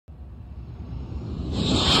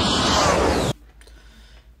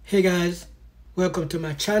Hey guys, welcome to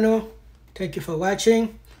my channel. Thank you for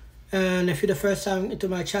watching. And if you're the first time into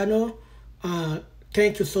my channel,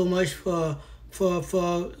 thank you so much for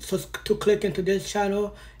to click into this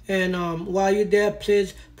channel. And while you're there,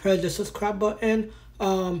 please press the subscribe button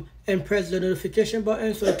and press the notification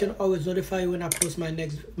button so it can always notify you when I post my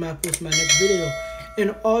next video.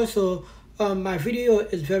 And also, my video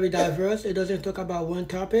is very diverse. It doesn't talk about one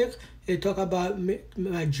topic. It talk about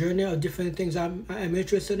my journey of different things I'm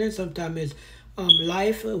interested in. Sometimes it's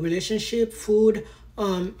life, relationship, food,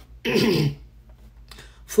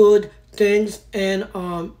 food things, and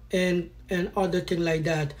other things like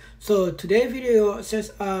that. So today's video, since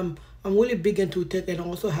I'm really big into tech and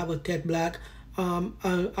also have a tech blog,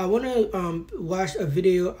 I want to watch a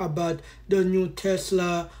video about the new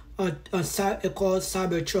Tesla called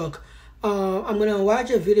Cybertruck. I'm gonna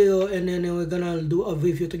watch a video and then we're gonna do a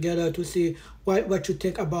review together to see what you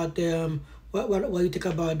think about the what you think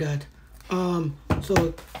about that.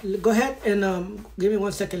 So go ahead and give me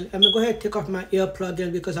 1 second. I'm gonna go ahead and take off my ear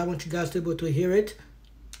plug-in because I want you guys to be able to hear it,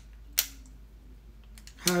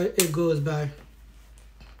 how it goes by.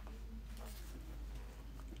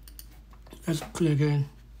 Let's click in.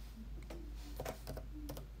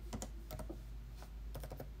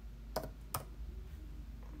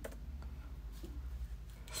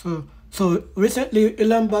 So recently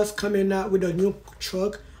Elon Musk coming out with a new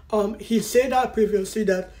truck. He said that previously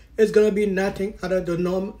that it's gonna be nothing out of the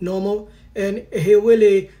normal, and he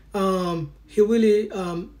really come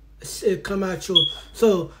at you.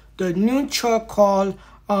 So the new truck called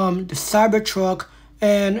the Cybertruck,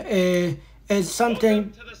 and it's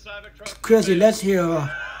something crazy. Let's hear.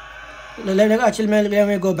 Let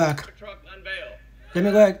me go back. Let me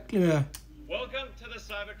go ahead. Yeah. Welcome to the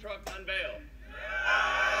Cybertruck unveil.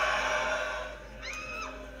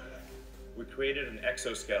 We created an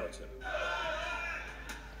exoskeleton.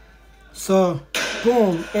 So,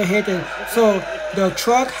 boom, it hit it. So the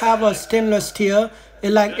truck have a stainless steel.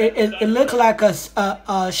 It looks like a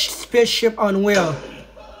spaceship on wheel.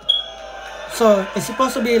 So it's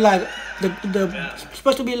supposed to be like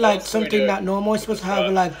supposed to be like something not normal. It's supposed to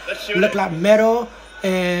have like look like metal,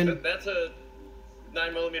 and that's a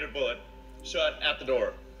 9mm bullet shot at the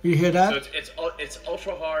door. You hear that? So it's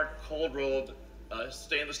ultra hard, cold rolled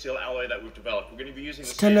stainless steel alloy that we've developed. We're going to be using the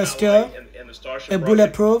stainless steel steel in the Starship and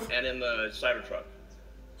bulletproof, and in the Cybertruck.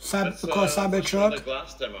 Called Cybertruck. The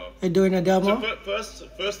glass demo. They're doing a demo. So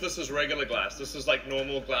first, this is regular glass. This is like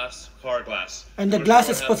normal glass, car glass. And the glass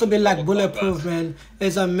is supposed to be like bulletproof, man.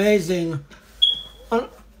 It's amazing. Oh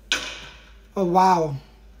wow,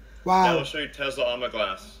 wow. Now I'll show you Tesla armor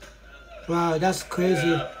glass. Wow, that's crazy.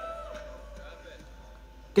 Yeah.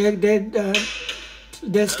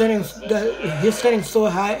 He's standing so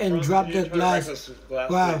high and drop the glass.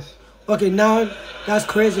 Wow. Please. Okay, now that's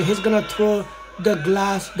crazy. He's gonna throw the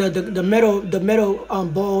glass, the metal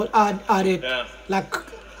ball at it. Yeah. Like,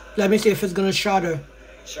 let me see if it's gonna shatter.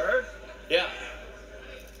 Sure. Yeah.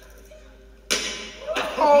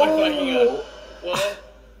 Oh. Well,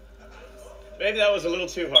 maybe that was a little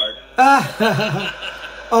too hard.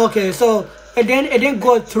 Okay, so it didn't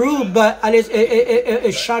go through, but at least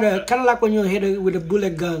it shattered. Kind of like when you hit it with a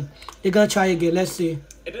bullet gun. They're gonna try again. Let's see.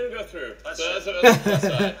 It didn't go through. So that's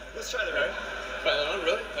let's try that. Right? Try that on.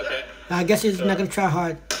 Really? Okay. I guess he's not gonna try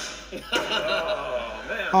hard. Oh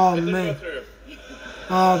man. Oh it man. Didn't go through.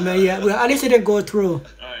 Oh man, yeah. Well, at least it didn't go through. All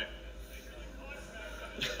right.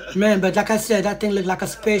 Man, but like I said, that thing looked like a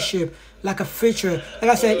spaceship, like a feature.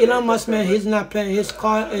 Like I said, Elon Musk, man, he's not playing. His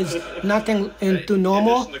car is nothing into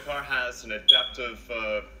normal. In addition, the car has an adaptive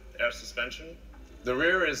air suspension. The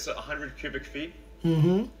rear is 100 cubic feet.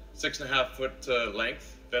 6.5 foot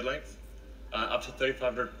length, bed length, up to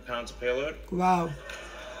 3,500 pounds of payload. Wow.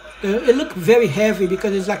 It looked very heavy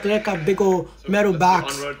because it's like a big old metal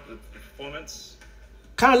box. On-road performance.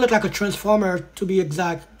 Kind of look like a transformer, to be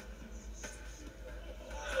exact.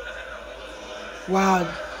 Wow.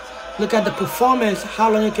 Look at the performance,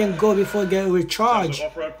 how long it can go before it gets recharged.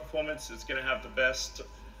 Off-road performance, it's going to have the best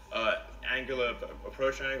angular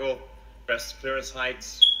approach angle, best clearance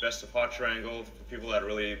heights, best departure angle. For people that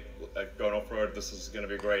really going off-road, this is going to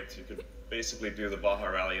be great. You could basically do the Baja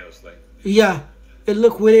Rally on this thing. Yeah,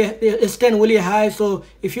 it's standing really high, so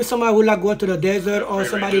if you're somebody who like going to the desert or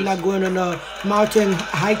somebody like going on a mountain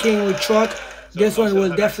hiking with truck, this one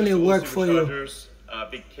will definitely work for you.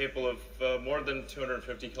 Be capable of more than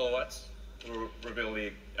 250 kilowatts. We'll reveal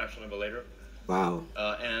the actual number later. Wow.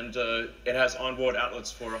 And it has onboard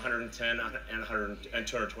outlets for 110 and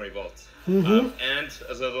 220 volts. Mm-hmm. And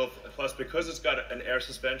as a little plus, because it's got an air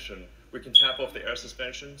suspension, we can tap off the air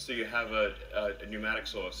suspension, so you have a pneumatic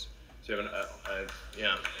source. So you have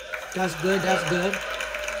yeah. That's good. That's good.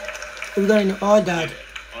 We're going to all that.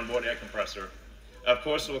 Onboard air compressor. Of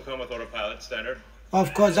course, it will come with autopilot standard.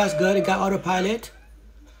 Of course, that's good. It got autopilot.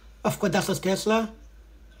 Of course, that's a Tesla.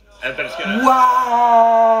 And but it's gonna.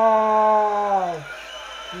 Wow!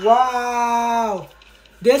 Wow!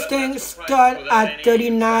 This thing start at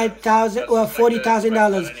 $39,000 or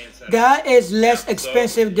 $40,000. That is less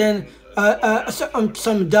expensive than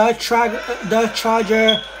some Dodge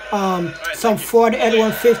Charger, some Ford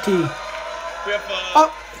F-150.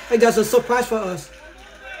 Oh, I got a surprise for us.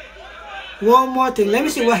 One more thing. Let me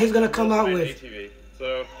see what he's gonna come out with.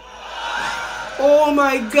 Oh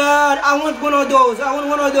my God! I want one of those. I want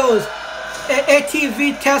one of those.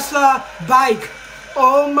 ATV Tesla bike.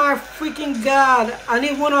 Oh my freaking God! I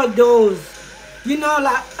need one of those. You know,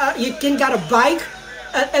 like you can get a bike,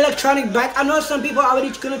 an electronic bike. I know some people are already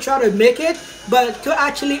gonna try to make it, but to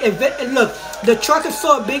actually look, the truck is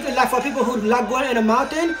so big. Like for people who like going in a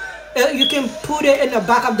mountain, you can put it in the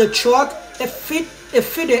back of the truck. It fit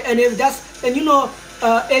it, and if that's you know.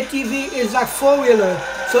 ATV is like four-wheeler,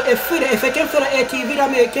 so if it can fit an ATV, that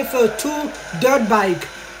means it can fit 2 dirt bike.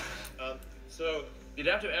 So you'd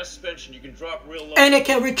have to add suspension. You can drop real low, and it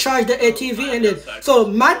can recharge the ATV in it. So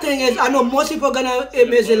my thing is, I know most people are gonna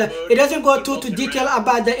it doesn't go too detail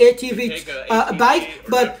about the ATV bike,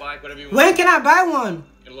 but when can I buy one?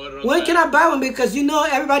 When can I buy one? Because you know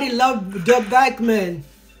everybody love dirt bike, man.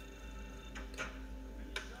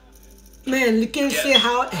 Man, you can see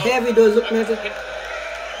how heavy those look, man.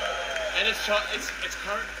 And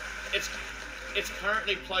it's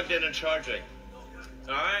currently plugged in and charging.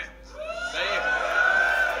 All right.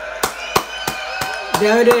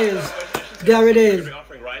 There it is. There it is. We're gonna be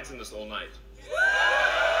offering rides in this all night.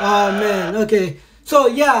 Oh man. Okay. So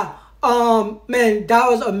yeah. Man, that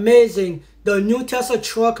was amazing. The new Tesla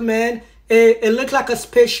truck, man. It looked like a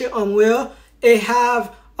spaceship on wheel. It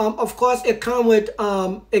have. Of course, it comes with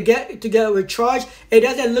it get recharged. It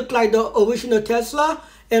doesn't look like the original Tesla,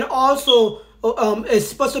 and also it's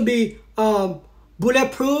supposed to be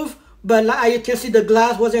bulletproof. But like you can see, the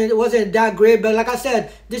glass wasn't that great. But like I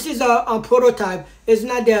said, this is a prototype. It's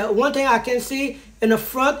not there. One thing I can see in the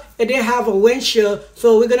front, it didn't have a windshield,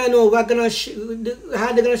 so we're gonna know how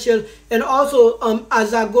they're gonna shield. And also,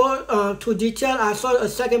 as I go to detail, I saw a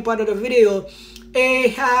second part of the video.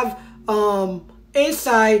 It have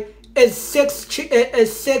inside is six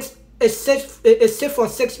for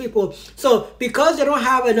 6 people. So because they don't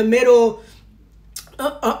have in the middle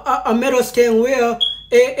a middle steering wheel,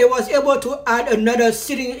 it was able to add another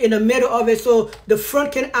sitting in the middle of it. So the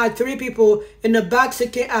front can add 3 people, in the back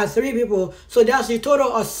seat can add 3 people. So that's a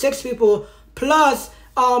total of 6 people. Plus,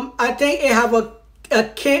 I think it have a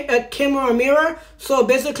camera mirror. So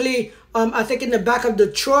basically, I think in the back of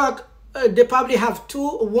the truck, they probably have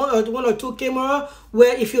one or two camera,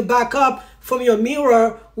 where if you back up from your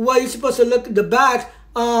mirror where you're supposed to look at the back,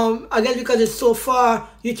 I guess because it's so far,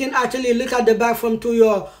 you can actually look at the back from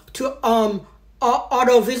your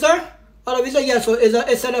auto visor. Yeah. So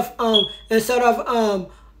instead of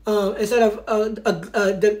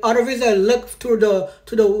the auto visor look through the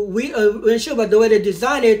windshield, but the way they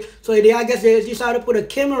design it, so I guess they decided to put a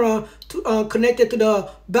camera connected to the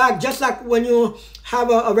back, just like when you have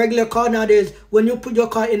a regular car nowadays. When you put your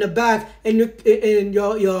car in the back and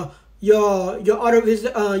your auto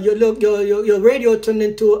visor, your radio turned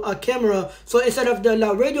into a camera. So instead of the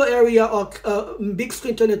radio area or big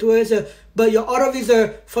screen turned into a, but your auto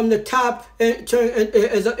visor from the top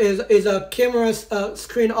is a camera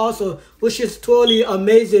screen also, which is totally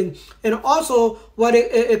amazing. And also what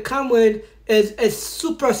it comes with is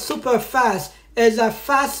super fast. Is the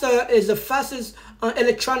fastest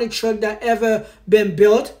electronic truck that ever been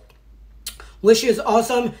built, which is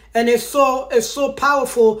awesome. And it's so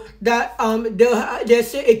powerful that they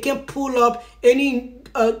say it can pull up any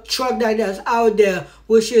truck that's out there,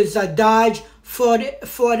 which is a Dodge Ford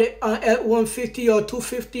F-150 or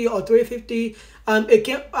 250 or 350. It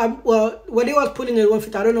can well, when they was putting it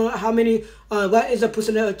 150, I don't know how many what is a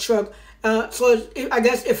percent truck. So I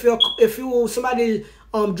guess if you somebody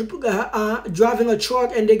driving a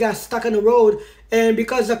truck and they got stuck on the road, and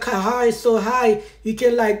because the car is so high, you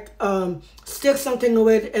can like stick something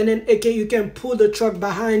with it, and then you can pull the truck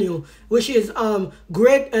behind you, which is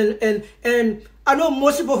great. And I know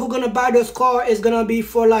most people who gonna buy this car is gonna be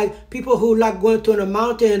for like people who like going to the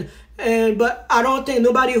mountain, but I don't think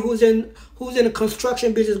nobody who's in the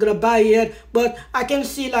construction business is gonna buy it yet. But I can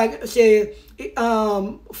see, like, say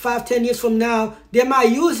 5-10 years from now, they might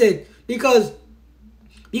use it because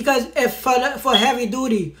if for heavy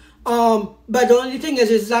duty, But the only thing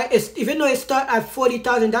is like it's even though it start at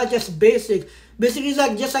 40,000, that's just basic. Basically, it's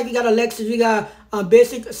like just like you got a Lexus, you got a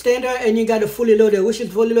basic standard, and you got a fully loaded, which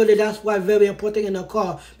is fully loaded. That's why very important in a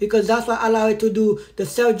car, because that's what allow it to do the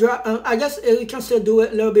self drive. I guess you can still do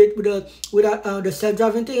it a little bit with the self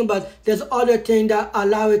driving thing, but there's other thing that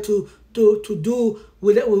allow it to do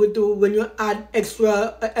with it when you add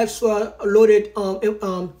extra loaded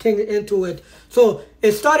thing into it. So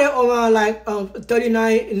it started around like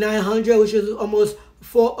 39,900, which is almost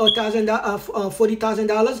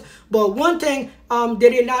 $40,000. But one thing they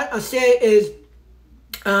did not say is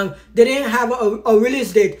they didn't have a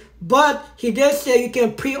release date, but he did say you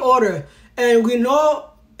can pre-order. And we know,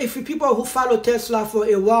 if people who follow Tesla for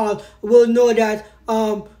a while will know that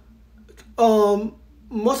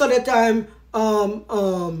most of the time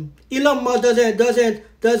Elon Musk doesn't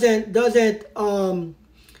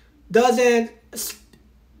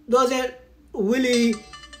really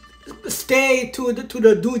stay to the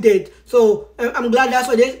due date. So I'm glad that's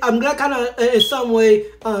what it is. I'm glad, kind of in some way,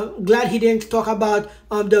 glad he didn't talk about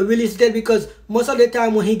the release date, because most of the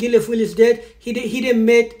time when he gave a release date, he didn't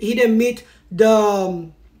meet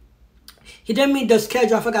the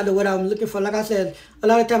schedule. I forgot the word I'm looking for. Like I said, a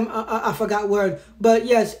lot of time I forgot word. But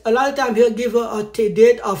yes, a lot of time he'll give a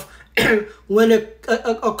date of when a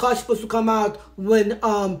car supposed to come out, when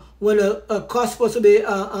a car supposed to be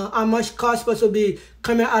how much car supposed to be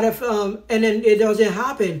coming out of, and then it doesn't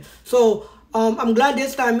happen. So I'm glad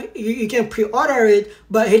this time you can pre-order it,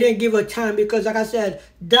 but he didn't give a time, because like I said,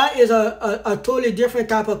 that is a totally different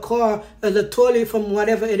type of car, as a totally from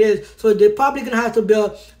whatever it is. So they're probably gonna have to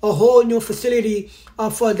build a whole new facility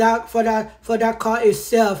for that car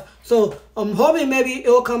itself. So I'm hoping maybe it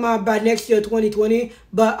will come out by next year, 2020,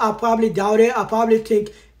 but I probably doubt it. I probably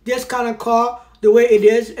think this kind of car, the way it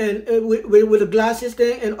is, and with the glasses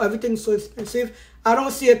thing and everything so expensive, I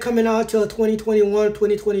don't see it coming out till 2021,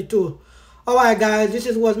 2022. Alright guys, this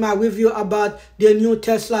was my review about the new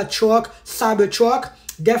Tesla truck, Cybertruck.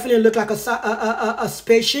 Definitely look like a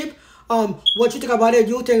spaceship. What you think about it?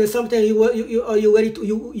 Do you think it's something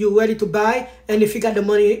you ready to buy? And if you got the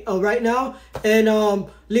money right now, and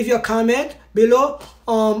leave your comment below.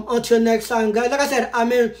 Until next time, guys. Like I said, I'm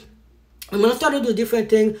gonna start to do different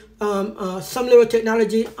things. Some little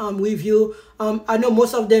technology review. I know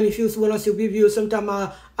most of them, if you want to see reviews, sometimes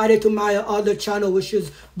I add it to my other channel, which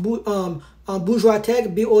is Bourgeois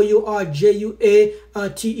Tech,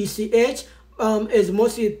 BOURGUATECH. Is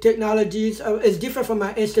mostly technologies. It's different from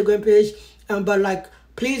my Instagram page, but like,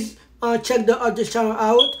 please check the other channel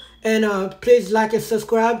out, and please like and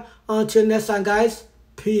subscribe. Until next time, guys.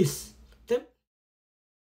 Peace.